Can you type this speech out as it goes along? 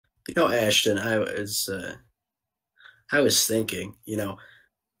Ashton, I was thinking,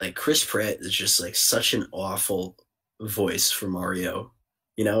 like Chris Pratt is just like such an awful voice for Mario.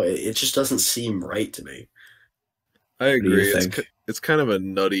 It just doesn't seem right to me. I What do you agree. think? It's kind of a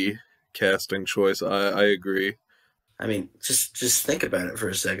nutty casting choice. I agree. I mean, just think about it for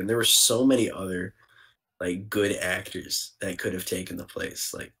a second. There were so many other like good actors that could have taken the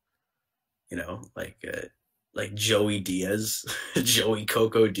place, like like Joey Diaz, Joey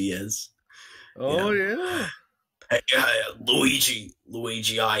Coco Diaz. You Oh know, yeah. hey,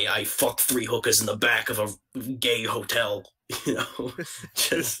 Luigi, I fucked three hookers in the back of a gay hotel.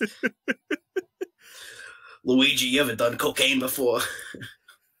 Just Luigi, you ever done cocaine before?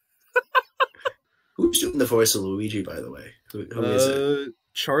 Who's doing the voice of Luigi, by the way? Who is it?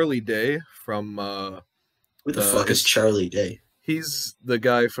 Charlie Day from Who the fuck is it's Charlie Day? he's the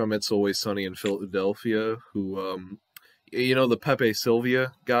guy from It's Always Sunny in Philadelphia who the Pepe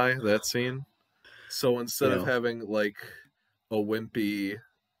Sylvia guy, that scene. So You instead of know, having like a wimpy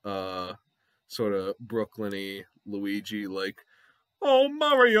uh sort of Brooklyny Luigi, like, oh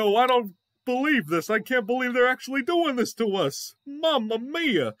Mario, I don't believe this. I can't believe they're actually doing this to us. Mamma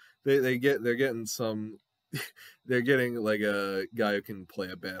mia. They're getting some they're getting like a guy who can play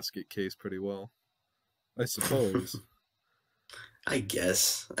a basket case pretty well, I suppose. I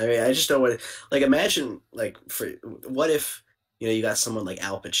guess. I mean, I just don't want to like imagine like for what if you got someone like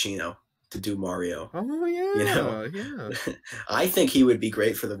Al Pacino to do Mario. Oh You know, yeah, yeah. I think he would be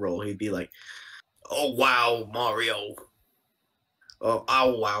great for the role. He'd be like, "Oh wow, Mario.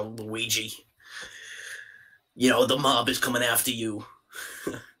 Oh wow, Luigi. The mob is coming after you.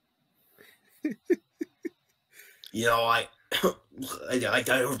 I, I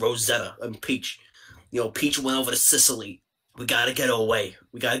got Rosetta and Peach. Peach went over to Sicily. We gotta get away.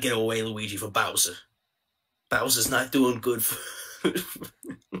 We gotta get away, Luigi, for Bowser. Bowser's not doing good.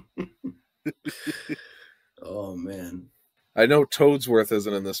 Oh man, I know Toadsworth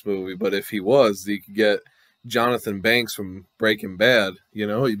isn't in this movie, but if he was, you could get Jonathan Banks from Breaking Bad.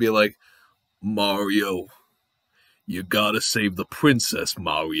 He'd be like, Mario, you gotta save the princess,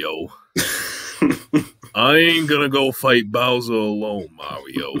 Mario. I ain't gonna go fight Bowser alone,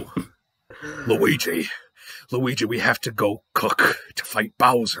 Mario. Luigi, we have to go cook to fight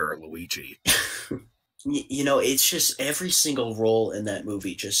Bowser, Luigi. it's just every single role in that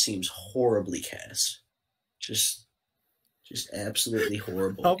movie just seems horribly cast. Just, just absolutely How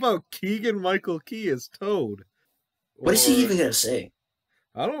horrible. about Keegan Michael Key as Toad? What is he Or, even gonna say?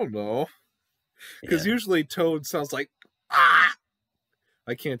 I don't know. Because Yeah. usually Toad sounds like, ah!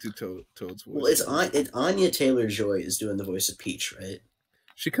 I can't do Toad's Well, voice, though. It's Anya Taylor Joy is doing the voice of Peach, right?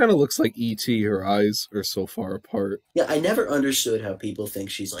 She kind of looks like E.T. Her eyes are so far apart. Yeah, I never understood how people think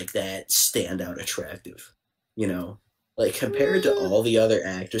she's like that standout attractive. You know, like compared to Eh, all the other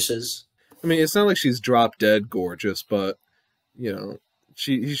actresses. I mean, it's not like she's drop dead gorgeous, but you know,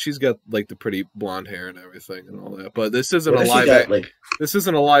 she's got like the pretty blonde hair and everything and all that. But What if you got like this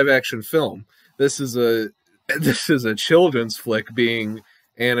isn't a live action film. This is a this is a children's flick being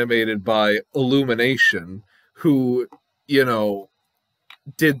animated by Illumination, who you know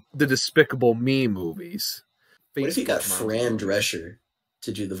did the Despicable Me movies, what if you got Facebook Monkey Fran movies. Drescher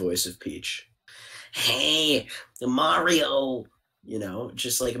to do the voice of Peach? Hey, Mario.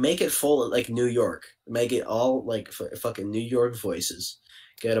 Just like make it full of like New York. Make it all like fucking New York voices.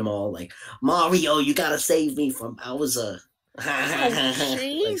 Get them all like Mario. You gotta save me from Bowser. Oh, Like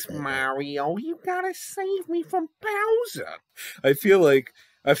jeez, that. Mario, you gotta save me from Bowser. I feel like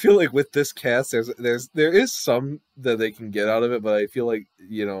I feel like with this cast, there is some that they can get out of it, but I feel like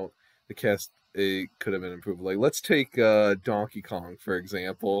the cast could have been improved. Like let's take Donkey Kong for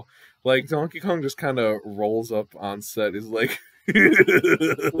example. Like Donkey Kong just kind of rolls up on set, is like, Well,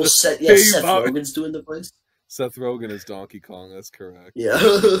 "Hey, Seth Mario." Rogen's doing the voice. Seth Rogen is Donkey Kong. That's correct. Yeah,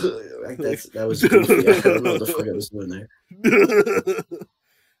 Like, that was goofy. I don't know what the fuck I was doing there.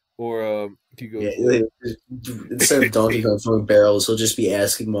 or he Yeah, goes like, instead of Donkey Kong throwing barrels, he'll just be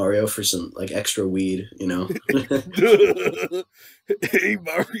asking Mario for some like extra weed. hey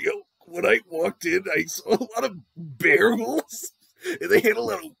Mario, when I walked in, I saw a lot of barrels, and they had a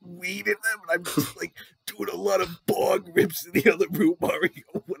lot of weed in them, and I'm just like doing a lot of bong rips in the other room, Mario.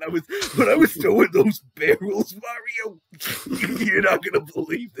 When I was throwing those barrels, Mario, you're not gonna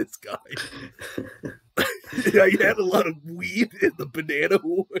believe this guy. I had a lot of weed in the banana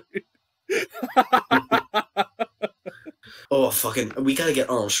wood. Oh, fucking, we gotta get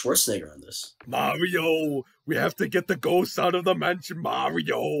Arnold Schwarzenegger on this. Mario, we have to get the ghost out of the mansion,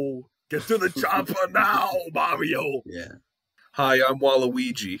 Mario. Get to the chopper now, Mario. Yeah, Hi, I'm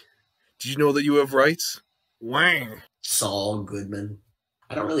Waluigi. Did you know that you have rights? Wang. Saul Goodman.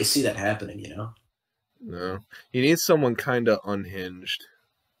 I don't really see that happening, you know? No. You need someone kind of unhinged.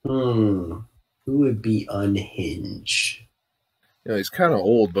 Hmm. Who would be unhinged? You know, he's kind of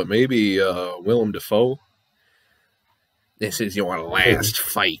old, but maybe Willem Dafoe. This is your last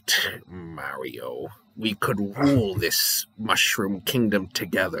fight, Mario. We could rule this mushroom kingdom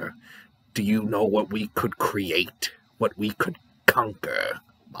together. Do you know what we could create? What we could conquer,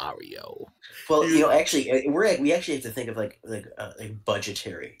 Mario? Well, actually, we actually have to think of like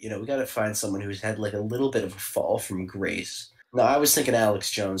budgetary. We got to find someone who's had like a little bit of a fall from grace. No, I was thinking Alex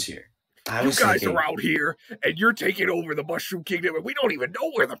Jones here. I You was guys thinking, are out here, and you're taking over the Mushroom Kingdom, and we don't even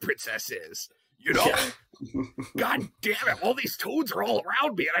know where the princess is. You know? yeah. God damn it! All these toads are all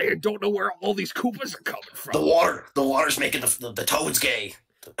around me, and I don't know where all these Koopas are coming from. The water's making the toads gay.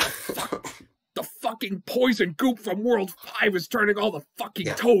 The fucking poison goop from World 5 is turning all the fucking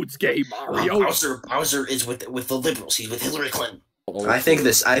toads gay, Mario. Bowser is with the liberals. He's with Hillary Clinton. I think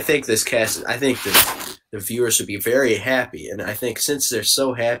this cast. I think the viewers should be very happy, and I think since they're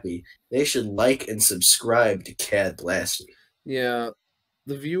so happy, they should like and subscribe to Cad Blasty. Yeah,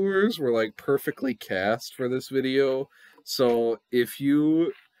 the viewers were like perfectly cast for this video. So if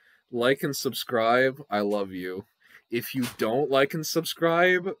you like and subscribe, I love you. If you don't like and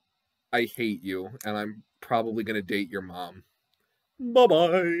subscribe, I hate you, and I'm probably gonna date your mom.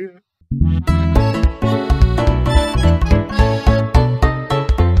 Bye-bye.